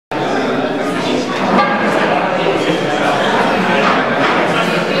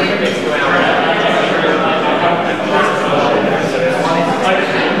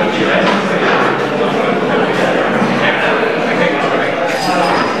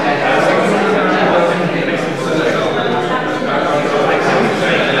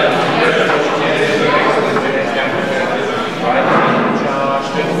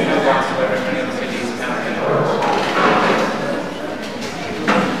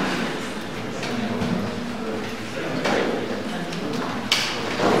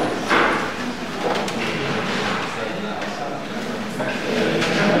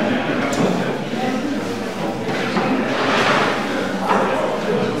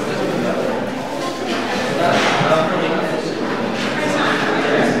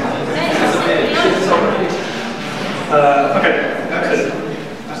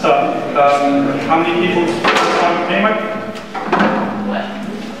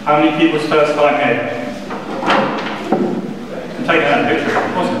How many people's first time here? I'm taking that picture.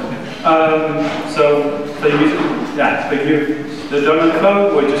 Awesome. The done the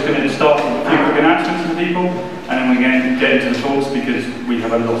flow, we're just going to start with a few quick announcements for people, and then we're going to get into the talks because we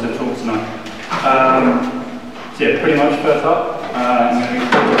have a lot of talks tonight. So yeah, pretty much first up, I'm going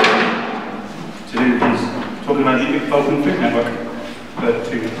to do is talking about the Open Food Network for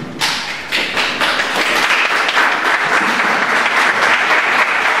 2 minutes.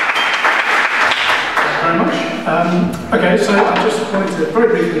 Okay, so I just wanted to very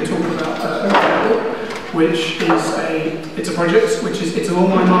briefly talk about Cleanweb, which is it's a project it's an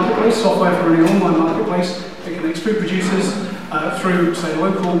online marketplace, software for running an online marketplace that connects food producers through, say,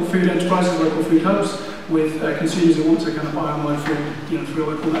 local food enterprises, local food hubs, with consumers who want to kind of buy online food, through a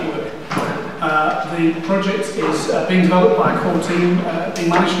local network. The project is being developed by a core team, being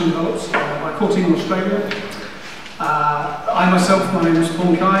managed and developed by a core team in Australia. I myself, my name is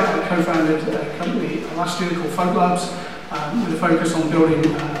Paul Kai. I co-founded a company last year called Folk Labs with a focus on building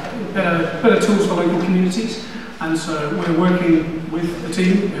better tools for local communities. And so we're working with the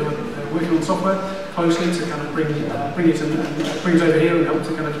team who are working on software closely to kind of bring it and bring it over here and help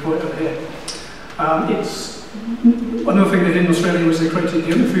to kind of deploy it over here. Another thing they did in Australia was they created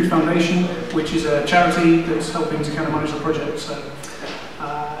the Open Food Foundation, which is a charity that's helping to kind of manage the project. So.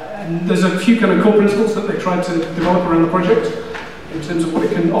 And there's a few kind of core principles that they tried to develop around the project in terms of what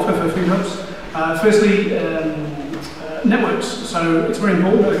it can offer for food hubs. Firstly, networks. So it's very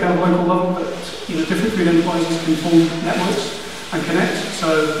important at a kind of local level that different food enterprises can form networks and connect. So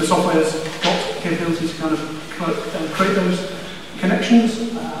the software's got capability to kind of create those connections.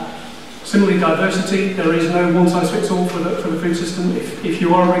 Similarly, diversity. There is no one-size-fits-all for the food system. If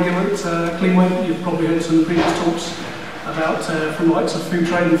you are a regular at Cleanweb, you've probably heard some of the previous talks about from the likes of food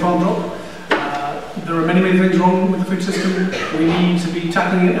trade and farm drop. There are many things wrong with the food system. We need to be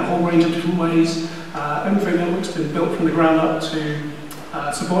tackling it in a whole range of different ways. Open Food Network's been built from the ground up to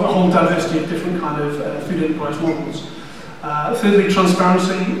support a whole diversity of different kind of food enterprise models. Thirdly,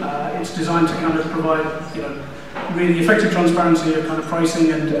 transparency. It's designed to kind of provide really effective transparency of kind of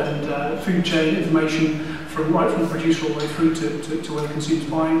pricing and food chain information right from the producer all the way through to where the consumer's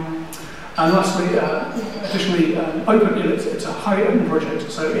buying. And lastly, additionally, open. It's a highly open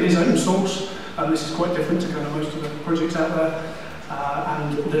project, so it is open source. This is quite different to kind of most of the projects out there.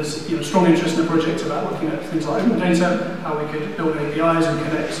 And there's strong interest in the project about looking at things like open data, how we could build APIs and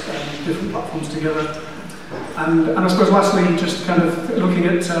connect different platforms together. And I suppose lastly, just kind of looking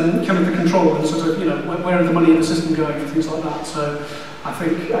at kind of the control and sort of where are the money in the system going and things like that. So I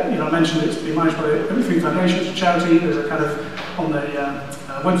think I mentioned it's being managed by the Open Food Foundation, it's a charity. There's a kind of on the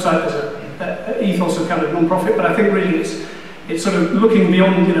website there's a ethos of kind of non-profit, but I think really it's sort of looking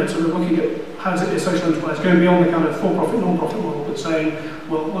beyond, sort of looking at how does it be a social enterprise, going beyond the kind of for-profit, non-profit model, but saying,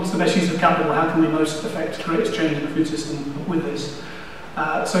 well, what's the best use of capital? How can we most affect greatest change in the food system with this?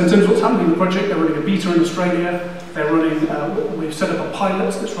 So in terms of what's happening in the project, they're running a beta in Australia. They're running, we've set up a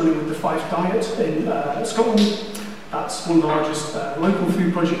pilot that's running with the Fife Diet in Scotland. That's one of the largest local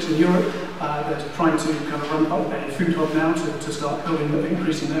food projects in Europe. They're trying to kind of ramp up a food hub now to start building,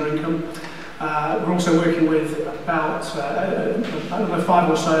 increasing their income. We're also working with about, I don't know, 5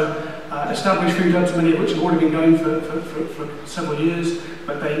 or so established food hubs, many of which have already been going for several years,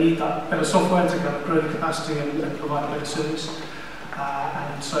 but they need that better software to kind of grow the capacity and provide a better service.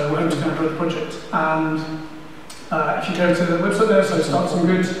 And so we're hoping to kind of grow the project. And if you go to the website there, so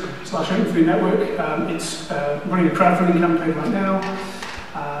startsomegood.com/Open Food Network, it's running a crowdfunding campaign right now.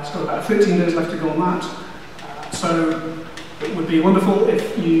 It's got about 13 days left to go on that. So it would be wonderful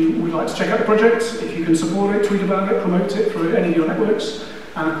if you would like to check out the project, if you can support it, tweet about it, promote it through any of your networks.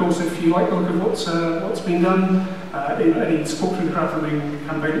 And of course, if you like the look of what's been done, any support through the crowdfunding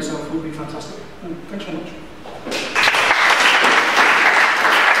campaign itself would be fantastic. Thanks very much.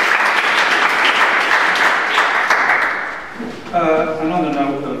 Another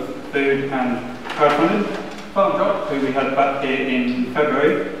note of food and crowdfunding. Farm Drop, who we had back here in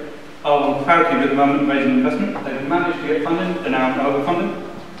February, are on Crowdcube at the moment raising investment. They've managed to get funding, they're now overfunded.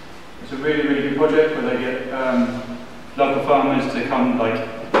 It's a really good project where they get local farmers to come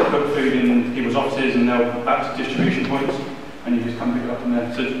put food in people's offices and they'll back to distribution points and you just come pick it up from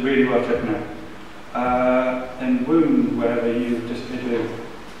there. So it's really worth checking out. And Woon, wherever you disappeared to,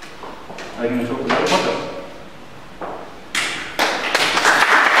 are you going to talk about the project?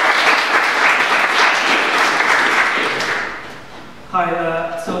 Hi,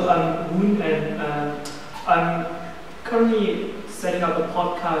 so I'm Woon, and I'm currently setting up a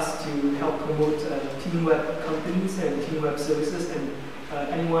podcast to help promote Cleanweb companies and Cleanweb services, and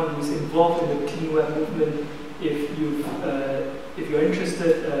anyone who's involved in the Cleanweb movement, if you've if you're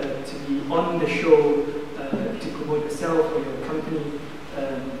interested to be on the show to promote yourself or your company,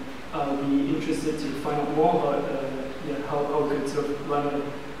 I'll be interested to find out more about how we could sort of run an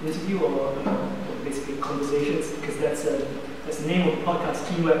interview or basically conversations, because that's the name of the podcast,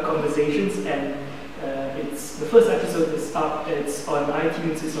 Cleanweb Conversations, and it's the first episode is up. It's on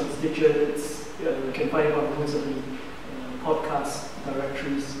iTunes, it's on Stitcher. You can find it on most of the podcast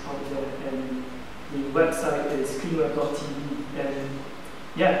directories out there, and the website is cleanweb.tv.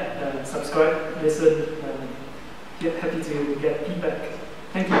 And subscribe, listen. Happy to get feedback.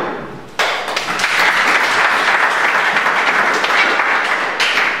 Thank you.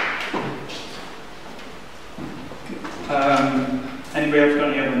 Anybody else got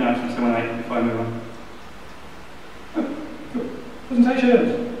any other announcements they want to make before I move on? Oh, cool.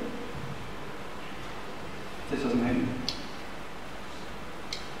 Presentations. This doesn't happen.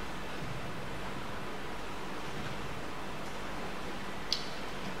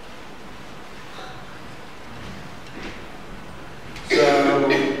 So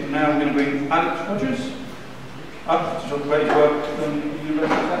now we're going to bring Alex Rogers up to talk about his work on the University of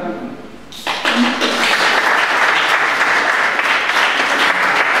Southampton.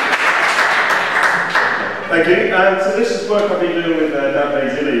 Thank you. So this is work I've been doing with Dan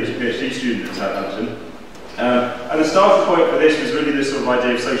Basiley, who's a PhD student at Southampton. And the starting point for this was really this sort of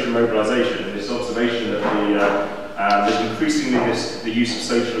idea of social mobilisation, and this observation that there's increasingly the use of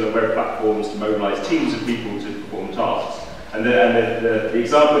social and web platforms to mobilise teams of people to perform tasks. And the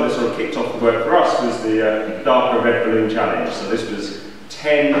example that sort of kicked off the work for us was the Darker Red Balloon Challenge. So this was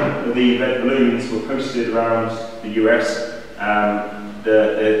 10 of the red balloons were posted around the US.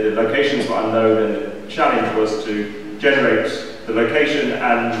 The locations were unknown, and the challenge was to generate the location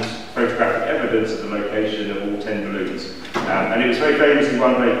and photographic evidence of the location of all 10 balloons. And it was very famously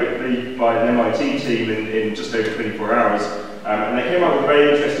won very quickly by an MIT team in just over 24 hours. And they came up with a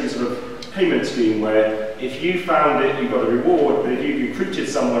very interesting sort of payment scheme where if you found it, you got a reward, but if you recruited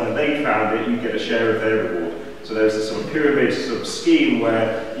someone and they found it, you get a share of their reward. So there was this sort of pyramid sort of scheme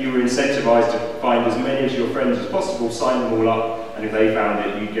where you were incentivized to find as many of your friends as possible, sign them all up, and if they found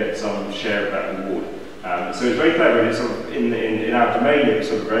it, you'd get some share of that reward. So it's very clever, and it's sort of in our domain, it was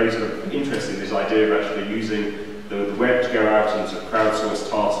sort of very sort of interesting, this idea of actually using the web to go out and sort of crowdsource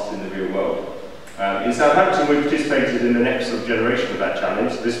tasks in the real world. In Southampton, we participated in the next sort of generation of that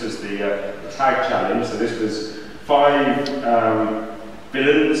challenge. So this was the tag challenge. So this was 5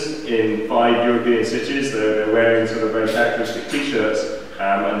 villains in 5 European cities. They're wearing sort of very characteristic t-shirts,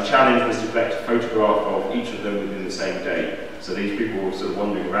 and the challenge was to collect a photograph of each of them within the same day. So these people were sort of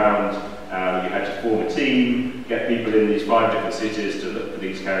wandering around. You had to form a team, get people in these 5 different cities to look for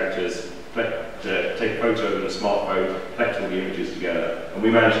these characters, take a photo of them with a smartphone, collect all the images together. And we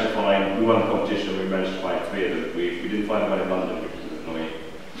managed to find, we won the competition, we managed to find 3 of them. We didn't find one in London, which was annoying.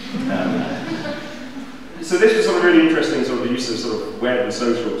 So this was sort of really interesting, sort of the use of sort of web and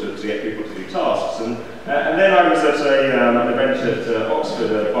social to get people to do tasks. And then I was at an event at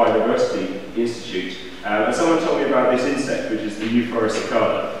Oxford, a biodiversity institute, and someone told me about this insect, which is the New Forest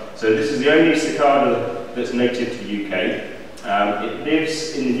cicada. So this is the only cicada that's native to the UK. It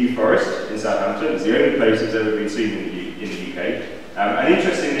lives in the New Forest in Southampton. It's the only place it's ever been seen in the UK. And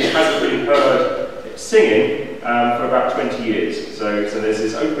interestingly, it hasn't been heard singing for about 20 years. So there's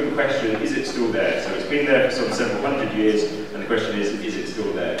this open question, is it still there? So it's been there for sort of several hundred years, and the question is it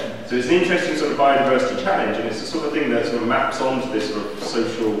still there? So it's an interesting sort of biodiversity challenge, and it's the sort of thing that sort of maps onto this sort of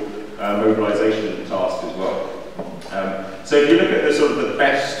social mobilisation task as well. So if you look at the sort of the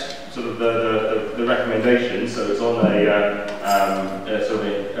best sort of the recommendations, so it's on a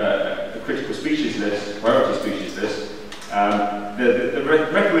critical species list, priority species list. The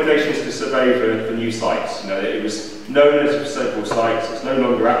recommendation is to survey for new sites. You know, it was known as several sites, it's no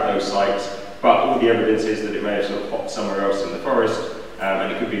longer at those sites, but all the evidence is that it may have sort of popped somewhere else in the forest,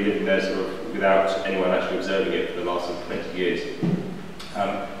 and it could be living there sort of without anyone actually observing it for the last 20 years.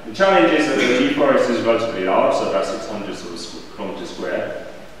 The challenge is that the New Forest is relatively large, so about 600 sort of kilometres square.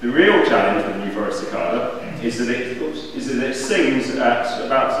 The real challenge with the New Forest cicada is that it sings at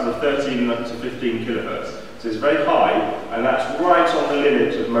about sort of 13 to 15 kilohertz. So it's very high, and that's right on the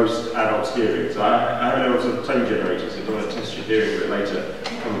limit of most adults' hearing. So I have a little sort of tone generator, so if you want to test your hearing a bit later,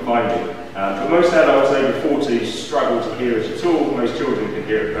 come and find me. But most adults over 40 struggle to hear it at all. Most children can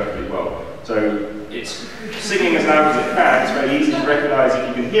hear it perfectly well. So it's singing as loud as it can. It's very easy to recognise if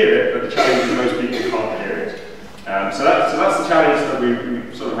you can hear it, but the challenge is most people can't hear it. So that's the challenge that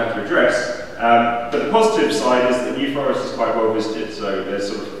we sort of had to address. But the positive side is that the New Forest is quite well visited. So there's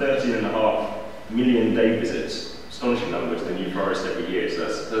sort of 13.5 million day visits, astonishing number to the New Forest every year. So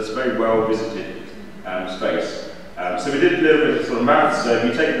that's a very well visited space. So we did a little bit of sort of maths. So if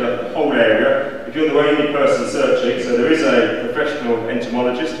you take the whole area, if you're the only person searching, so there is a professional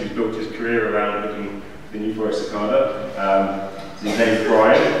entomologist who's built his career around looking for the New Forest cicada. So his name's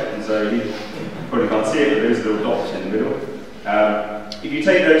Brian, and so you probably can't see it, but there is a little dot in the middle. If you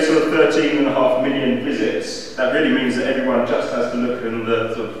take those sort of 13.5 million visits, that really means that everyone just has to look in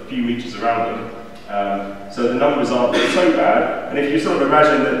the sort of few metres around them. So the numbers aren't so bad, and if you sort of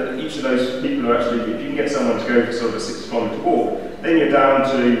imagine that each of those people are actually, if you can get someone to go for sort of a 6-kilometre walk, then you're down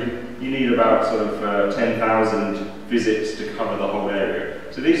to, you need about sort of 10,000 visits to cover the whole area.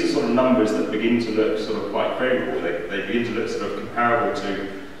 So these are sort of numbers that begin to look sort of quite favourable. They begin to look sort of comparable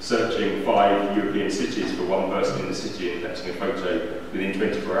to searching 5 European cities for one person in the city and collecting a photo within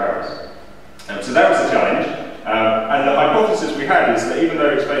 24 hours. So that was the challenge. And the hypothesis we had is that even though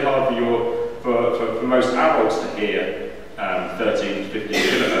it's very hard for most adults to hear 13 to 15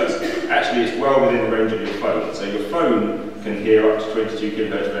 kilohertz, actually it's well within the range of your phone. So your phone can hear up to 22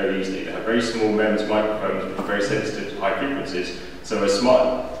 kilohertz very easily. They have very small MEMS microphones which are very sensitive to high frequencies. So a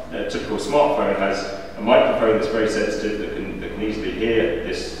typical smartphone has a microphone that's very sensitive that can easily hear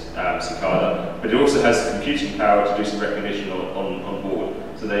this cicada, but it also has computing power to do some recognition on board.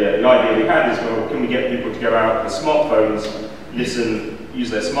 So the idea we had is, well, can we get people to go out with smartphones, use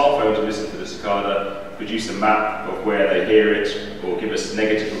their smartphone to listen to the cicada, produce a map of where they hear it, or give us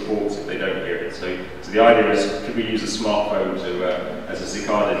negative reports if they don't hear it. So the idea is, could we use a smartphone as a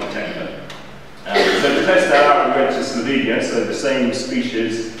cicada detector? So to test that out, we went to Slovenia, so the same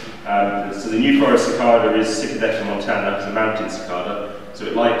species. So the New Forest cicada is Cicada montana, it's a mountain cicada. So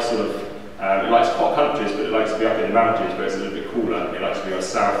it likes it likes hot countries, but it likes to be up in the mountains where it's a little bit cooler. It likes to be on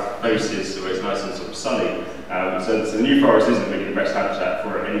south faces, so where it's nice and sort of sunny. So the New Forest isn't really the best habitat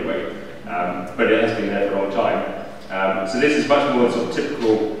for it anyway, but it has been there for a long time. So this is much more sort of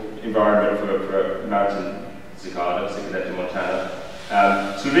typical environment for a mountain cicada, Cicada montana.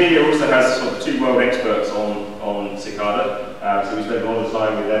 Slovenia also has sort of 2 world experts on cicada, so we spent a lot of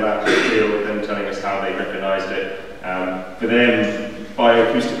time with them out in the field, them telling us how they recognised it. For them,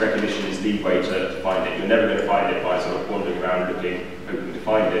 bioacoustic recognition is the way to find it. You're never going to find it by sort of wandering around looking, hoping to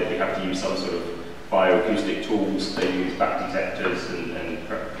find it. You have to use some sort of bioacoustic tools. They use back detectors and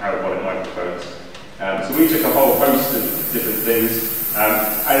parabolic microphones. So we took a whole host of different things.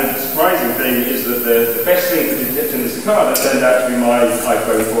 And the surprising thing is that the best thing for detecting the cicada turned out to be my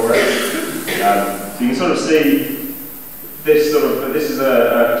iPhone 4S. So you can sort of see this this is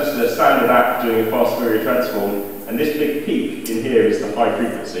just a standard app doing a fast Fourier transform, and this big peak in here is the high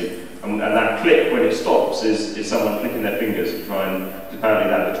frequency. And that click when it stops is someone clicking their fingers to try and, apparently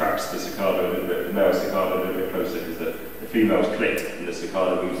that attracts the cicada a little bit, the male cicada a little bit closer, because the females click and the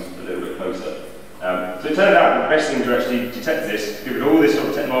cicada moves a little bit closer. So it turned out the best thing to actually detect this, given all this sort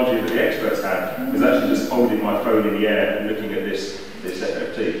of technology that the experts had, was actually just holding my phone in the air and looking at this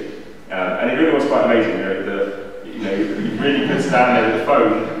FFT. And it really was quite amazing. You really could stand there with the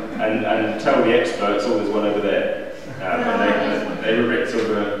phone and tell the experts, oh, there's one over there. And they were a bit sort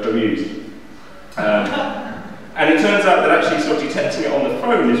of amused. And it turns out that actually sort of detecting it on the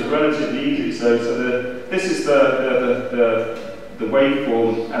phone is relatively easy. So this is the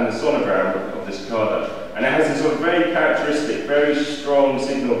waveform and the sonogram of the cicada. And it has this sort of very characteristic, very strong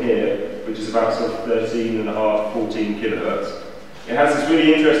signal here, which is about sort of 13.5, 14 kilohertz. It has this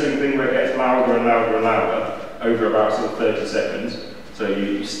really interesting thing where it gets louder and louder and louder over about sort of 30 seconds. So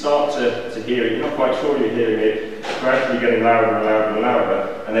you start to hear it, you're not quite sure you're hearing it, gradually getting louder and louder and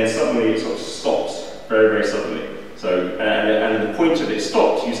louder, and then suddenly it sort of stops very, very suddenly. So, and the point of it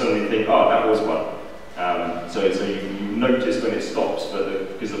stops, you suddenly think, oh, that was one. So you notice when it stops,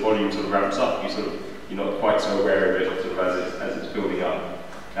 but because the volume sort of ramps up, you're not quite so aware of it sort of as it's building up.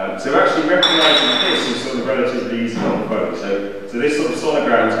 So actually recognising this is sort of relatively easy on the phone. So this sort of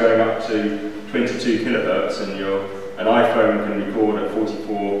sonogram is going up to 22 kilohertz, and an iPhone can record at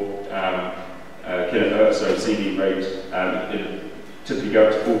 44 kilohertz, so CD rate. It typically go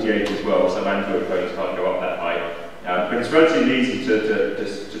up to 48 as well, so Android phones can't go up that high. But it's relatively easy to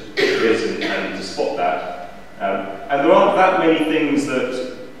pick this and to spot that. And there aren't that many things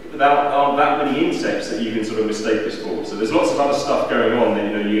aren't that many insects that you can sort of mistake this for. So there's lots of other stuff going on.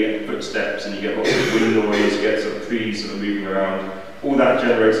 That, you get footsteps and you get lots of wind noise, you get sort of trees sort of moving around. All that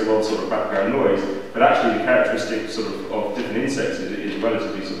generates a lot of sort of background noise. But actually the characteristic sort of different insects is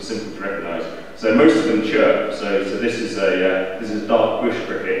relatively sort of simple to recognise. So most of them chirp. So this is a dark bush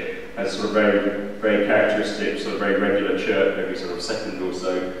cricket. Has sort of very, very characteristic, sort of very regular chirp every sort of second or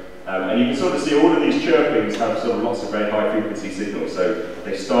so. And you can sort of see all of these chirpings have sort of lots of very high frequency signals. So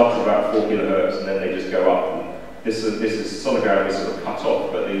they start at about 4 kilohertz and then they just go up this is solid ground is sort of cut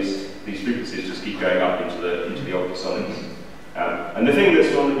off, but these frequencies just keep going up into the ultrasonics. And the thing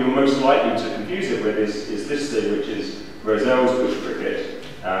that's one that you're most likely to confuse it with is this thing, which is Roselle's bush cricket.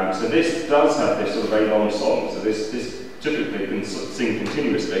 So this does have this sort of very long song. So this typically can sort of sing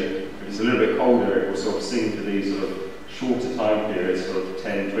continuously. If it's a little bit colder, it will sort of sing for these sort of shorter time periods, sort of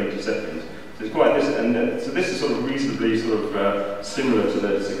 10, 20 seconds. So it's quite this, and so this is sort of reasonably sort of similar to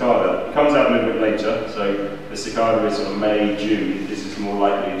the cicada. It comes out a little bit later. So the cicada is sort of May, June. This is more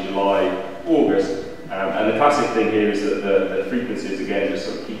likely July, August. And the classic thing here is that the frequencies again just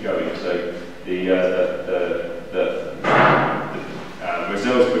sort of keep going. So the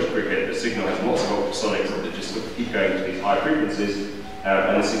Roselle's bush cricket, the signal has lots of ultrasonics that just sort of keep going to these high frequencies,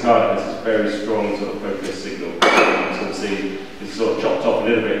 and the cicada has this very strong sort of focused signal. You can sort of see it's sort of chopped off a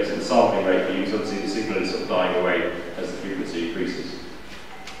little bit to the sampling rate, but you can sort of see the signal is sort of dying away as the frequency increases.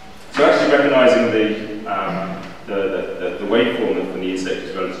 So actually recognising the waveform from the insect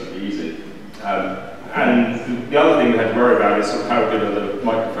is relatively easy. And the other thing we had to worry about is sort of how good are the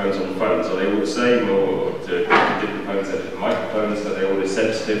microphones on the phones. Are they all the same, or do different phones have different microphones? Are they all as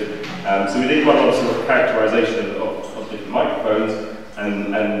sensitive? So we did quite a lot of sort of characterisation of different microphones,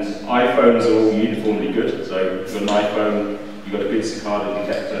 and iPhones are all uniformly good. So if you've got an iPhone, you've got a good cicada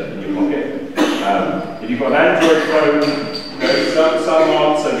detector in your pocket. If you've got an Android phone, some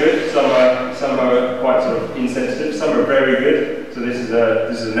aren't so good. Some are quite sort of insensitive. Some are very good. So this is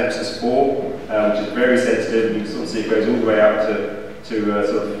a Nexus 4, which is very sensitive. You can sort of see it goes all the way out to sort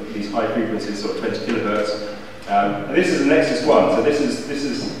of these high frequencies, sort of 20 kilohertz. And this is a Nexus 1. So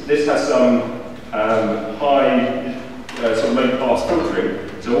this has some high sort of low pass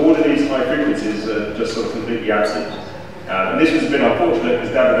filtering. So all of these high frequencies are just sort of completely absent. And this has been unfortunate because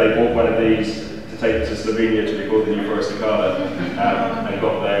Davide bought one of these to take to Slovenia to record the New Forest cicada, and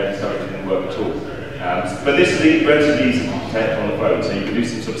got there and so it didn't work at all. But this is relatively easy to detect on the phone, so you can do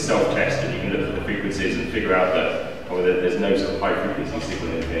some sort of self-test and you can look at the frequencies and figure out that there's no sort of high frequency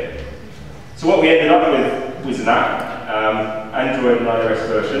signal in here. So what we ended up with was an app, Android and iOS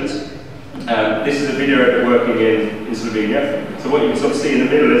versions. This is a video of it working in Slovenia. So what you can sort of see in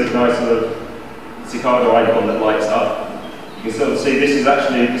the middle is a nice sort of cicada icon that lights up. You can sort of see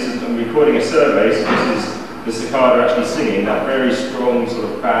I'm recording a survey, so this is the cicada actually singing, that very strong sort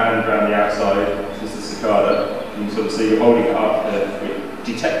of band around the outside is the cicada. You can sort of see you're holding it up, we're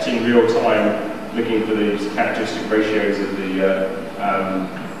detecting real time, looking for these characteristic ratios of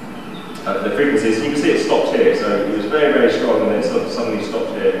the frequencies. And you can see it stopped here, so it was very, very strong and then sort of suddenly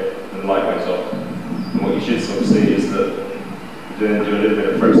stopped here and the light went off. And what you should sort of see is that you then do a little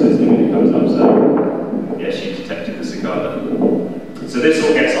bit of processing when it comes up, so yes, you detected the cicada. So this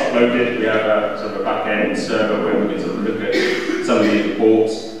all gets uploaded. We have a sort of a back-end server where we can sort of look at some of these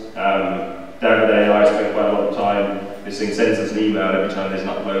reports. Davide and I spent quite a lot of time. This thing sends us an email every time there's an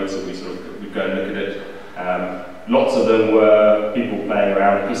upload, so we go and look at it. Lots of them were people playing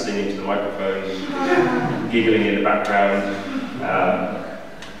around, hissing into the microphone, giggling in the background.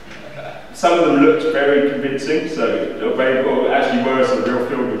 Some of them looked very convincing, so actually were some real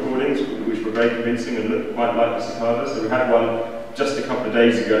field recordings which were very convincing and looked quite like the cicada. So we had one just a couple of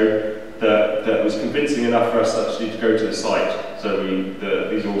days ago that was convincing enough for us actually to go to the site. So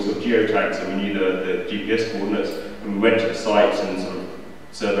these are all sort of geotagged, so we knew the GPS coordinates, and we went to the site and sort of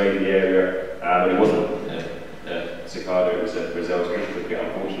surveyed the area, but it wasn't a cicada, it was a Roselle's bush cricket,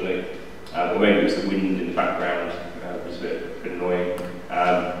 unfortunately. Or maybe it was the wind in the background, it was a bit annoying.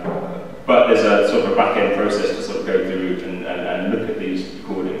 But there's a sort of a back-end process to sort of go through and look at these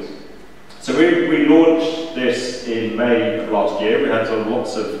recordings. So we launched this in May of last year. We had sort of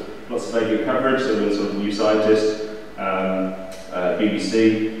lots of very good coverage. So we were sort of New Scientist,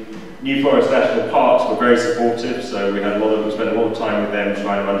 BBC, New Forest National Parks were very supportive. So we spent a lot of time with them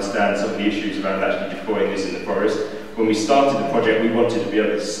trying to understand some of the issues around actually deploying this in the forest. When we started the project, we wanted to be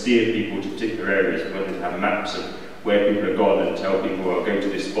able to steer people to particular areas. We wanted to have maps of where people have gone and tell people, well, go to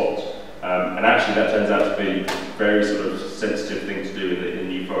this spot. And actually that turns out to be a very sort of sensitive thing to do in the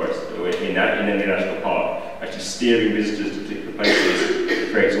New Forest, or in any national park. Actually steering visitors to particular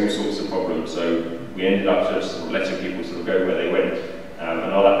places creates all sorts of problems. So we ended up just sort of letting people sort of go where they went,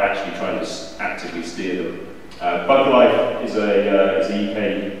 and not actually trying to actively steer them. Bug Life is a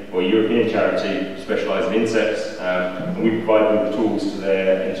UK or European charity specialised in insects, and we provided all the tools to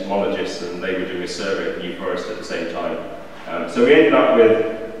their entomologists, and they were doing a survey of the New Forest at the same time. So we ended up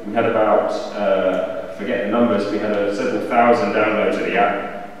with, we had about, forget the numbers, we had several thousand downloads of the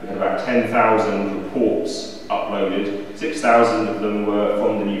app. We had about 10,000 reports uploaded. 6,000 of them were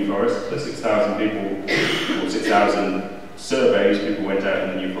from the New Forest, so 6,000 people, or 6,000 surveys, people went out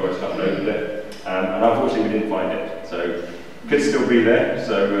in the New Forest and uploaded it. and unfortunately we didn't find it. So it could still be there.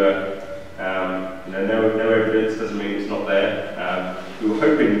 So you know, no evidence doesn't mean it's not there. We were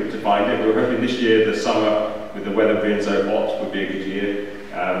hoping to find it. We were hoping this year, the summer, with the weather being so hot, would be a good year.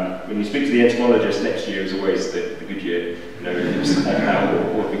 When you speak to the entomologist, next year is always the good year. You know, if it's hot now,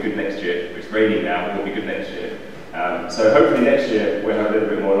 it will be good next year. If it's raining now, it will be good next year. So hopefully next year we'll have a little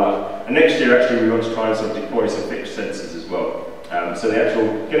bit more luck. And next year, actually, we want to try and sort of deploy some fixed sensors as well. So the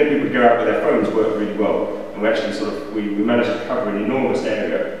actual getting people to go out with their phones worked really well. And we actually sort of we managed to cover an enormous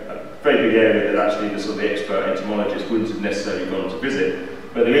area, a very big area that actually the sort of the expert entomologist wouldn't have necessarily gone to visit.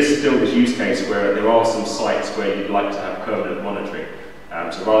 But there is still this use case where there are some sites where you'd like to have permanent monitoring.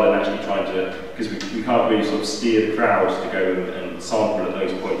 So rather than actually trying to, because we can't really sort of steer the crowds to go and sample at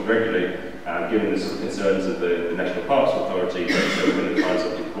those points regularly, given the sort of concerns of the National Parks Authority, so we're going to try and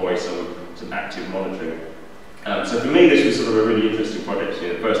sort of deploy some active monitoring. So for me, this was sort of a really interesting project. You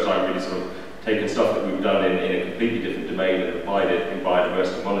know, the first time really sort of taken stuff that we've done in a completely different domain and applied it in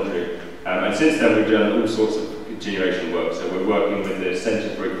biodiversity monitoring. And since then, we've done all sorts of continuation work. So we're working with the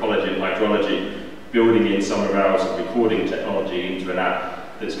Centre for Ecology and Hydrology, building in some of our sort of recording technology into an app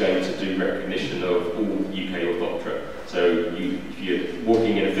that's going to do recognition of all UK orthoptera. So if you're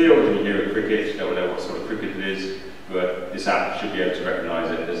walking in a field and you hear a cricket, you don't know what sort of cricket it is, but this app should be able to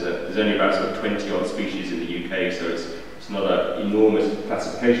recognise it. There's only about sort of 20 odd species in the UK, so it's not an enormous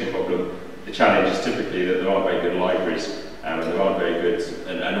classification problem. The challenge is typically that there aren't very good libraries, and there aren't very good,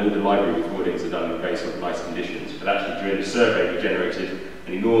 and all the library recordings are done in very sort of nice conditions. But actually during the survey we generated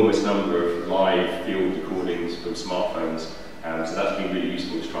an enormous number of live field recordings from smartphones, so that's been really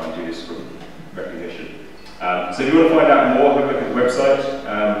useful to try and do this sort of recognition. So if you want to find out more, have a look at the website.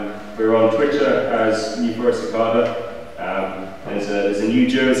 We're on Twitter as New Forest Cicada. There's a New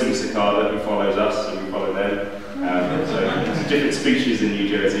Jersey cicada who follows us, and we follow them. So it's a different species in New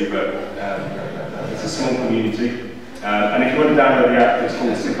Jersey, but it's a small community. And if you want to download the app, it's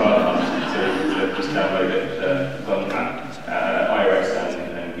called Cicada Hunt, so just download it. It's on iOS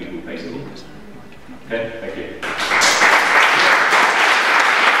and Google Play Store. Okay, thank you.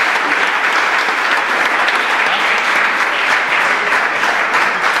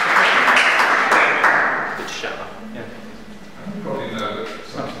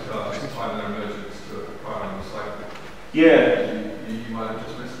 Yeah. You might have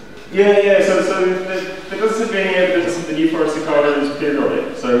just missed it. Yeah. So there doesn't seem to be any evidence that the New Forest cicada is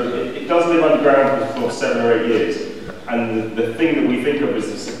periodic. So it does live underground for sort of 7 or 8 years. And the thing that we think of as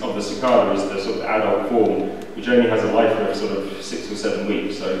of the cicada is the sort of adult form, which only has a life of sort of 6 or 7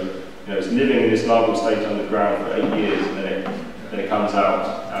 weeks. So you know, it's living in this larval state underground for 8 years, and then it comes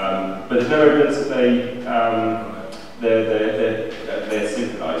out. But there's no evidence that they're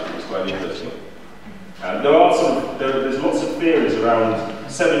synchronized, which is quite interesting. There's lots of theories around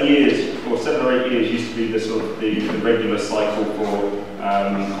 7 years, or 7 or 8 years used to be the sort of the regular cycle for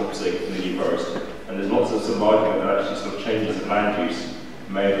copsing in the New Forest. And there's lots of sort of argument that actually sort of changes of land use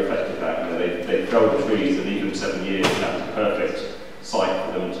may have affected that. You know, they fell the trees and leave them 7 years, and that was the perfect site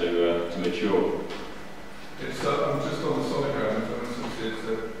for them to mature. It's just on the sonogram, for instance, it's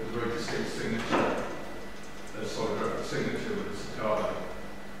a very distinct signature. A sonogram signature with the cicada.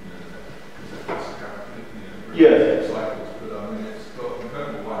 Yeah. Cycles, but I mean, it's got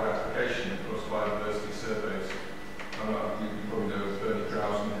incredible wide application across biodiversity surveys. You probably know Bernie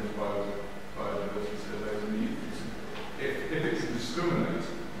Krause and his biodiversity surveys. And if it can discriminate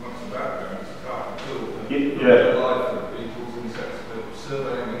amongst the background, it's a part of the life of people's insects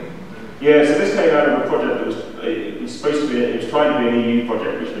surveying. Yeah, so this came out of a project that was trying to be an EU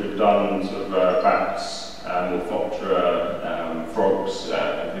project which would have done sort of bats, orthoptera, frogs,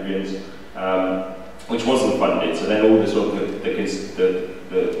 amphibians. Which wasn't funded, so then all the sort of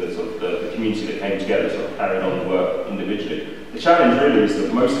the community that came together sort of carried on the work individually. The challenge really is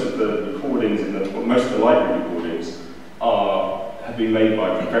that most of the recordings most of the library recordings have been made by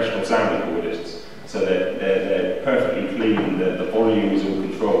professional sound recordists, so they're perfectly clean. The volume is all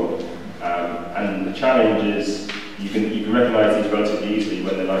controlled, and the challenge is you can recognise these relatively easily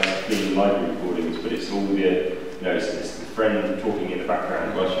when they're nice clean library recordings, but it's all it's the friend talking in the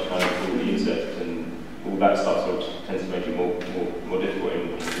background whilst you're trying to record the insect, and all that stuff sort of tends to make it more difficult in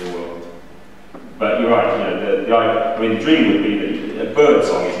the real world. But you're right, you know, the dream would be that a bird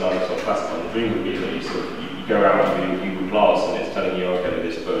song is another sort of classic one. The dream would be that you go out with your Google Glass and it's telling you, okay,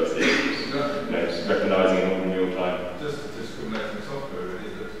 this bird's this. Exactly. You know, it's recognising it all in real time. Just discriminating software,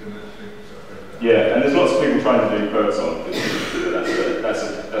 really, discriminating software. Yeah, and there's lots of people trying to do bird song.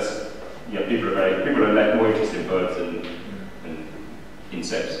 That's people are more interested in birds than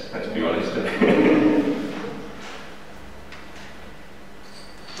insects, let's be honest.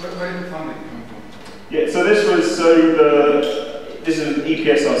 Where did the funding come from? Yeah, so this is an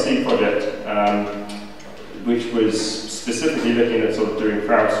EPSRC project, which was specifically looking at sort of doing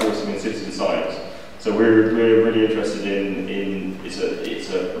crowdsourcing and citizen science. So we're really interested in it's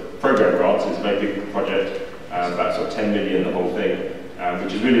a program grant, so it's a very big project, about sort of 10 million, the whole thing,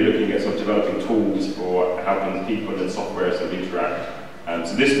 which is really looking at sort of developing tools for helping people and software sort of interact.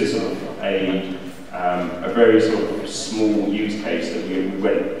 So this was sort of a very sort of small use case that we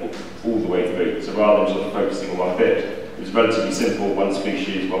went all the way through. So rather than sort of focusing on one bit, it was relatively simple, one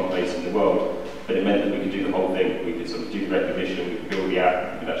species, one place in the world, but it meant that we could do the whole thing. We could sort of do the recognition, we could build the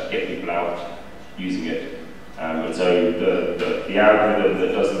app, we could actually get people out using it. And so the algorithm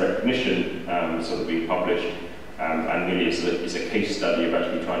that does the recognition is sort of being published, and really it's a case study of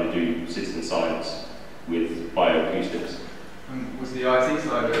actually trying to do citizen science with bioacoustics. Was the IT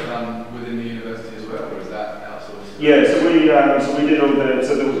side of it done within the university as well, or was that outsourced? Yeah, so we did all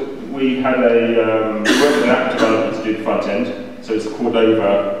we had we worked with an app developer to do the front end. So it's a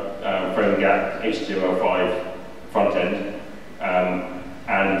Cordova frame gap HTML5 front end,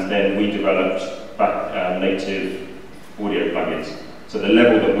 and then we developed native audio plugins. So the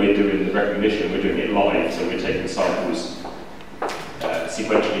level that we're doing the recognition, we're doing it live, so we're taking samples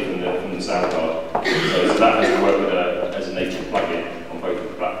sequentially from the sound card. So that has to work with as a native plugin on both of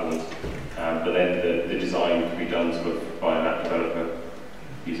the platforms. But then the design can be done sort of by an app developer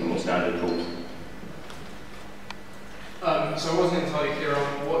using more standard tools. So I wasn't entirely clear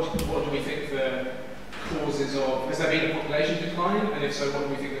on what do we think the causes of, has there been a population decline? And if so, what do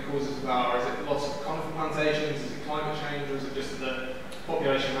we think the causes of that are? Is it lots of conifer plantations, is it climate change, or is it just that the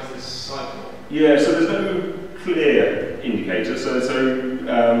population has this cycle? Yeah, so there's no clear indicator. So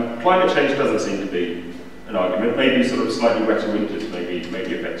climate change doesn't seem to be an argument. Maybe sort of slightly wetter winters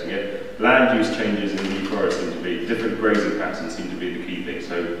maybe affecting it. Land use changes in the forest seem to be, different grazing patterns seem to be the key thing.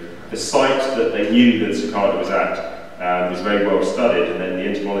 So the site that they knew that cicada was at was very well studied, and then the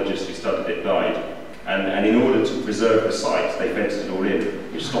entomologist who studied it died. And in order to preserve the site, they fenced it all in,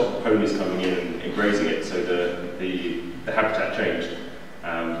 which stopped the ponies coming in and grazing it, so the habitat changed.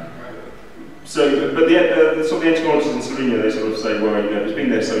 But the sort of the entomologists in Slovenia, they sort of say, well, it's been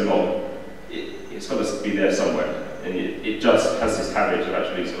there so long, it's got to be there somewhere. And it just has this habit of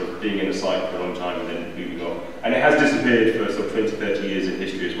actually sort of being in a site for a long time and then moving on. And it has disappeared for sort of 20, 30 years in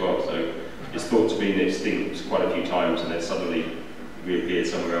history as well, so it's thought to be extinct quite a few times and then suddenly reappeared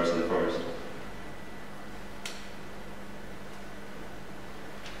somewhere else in the forest.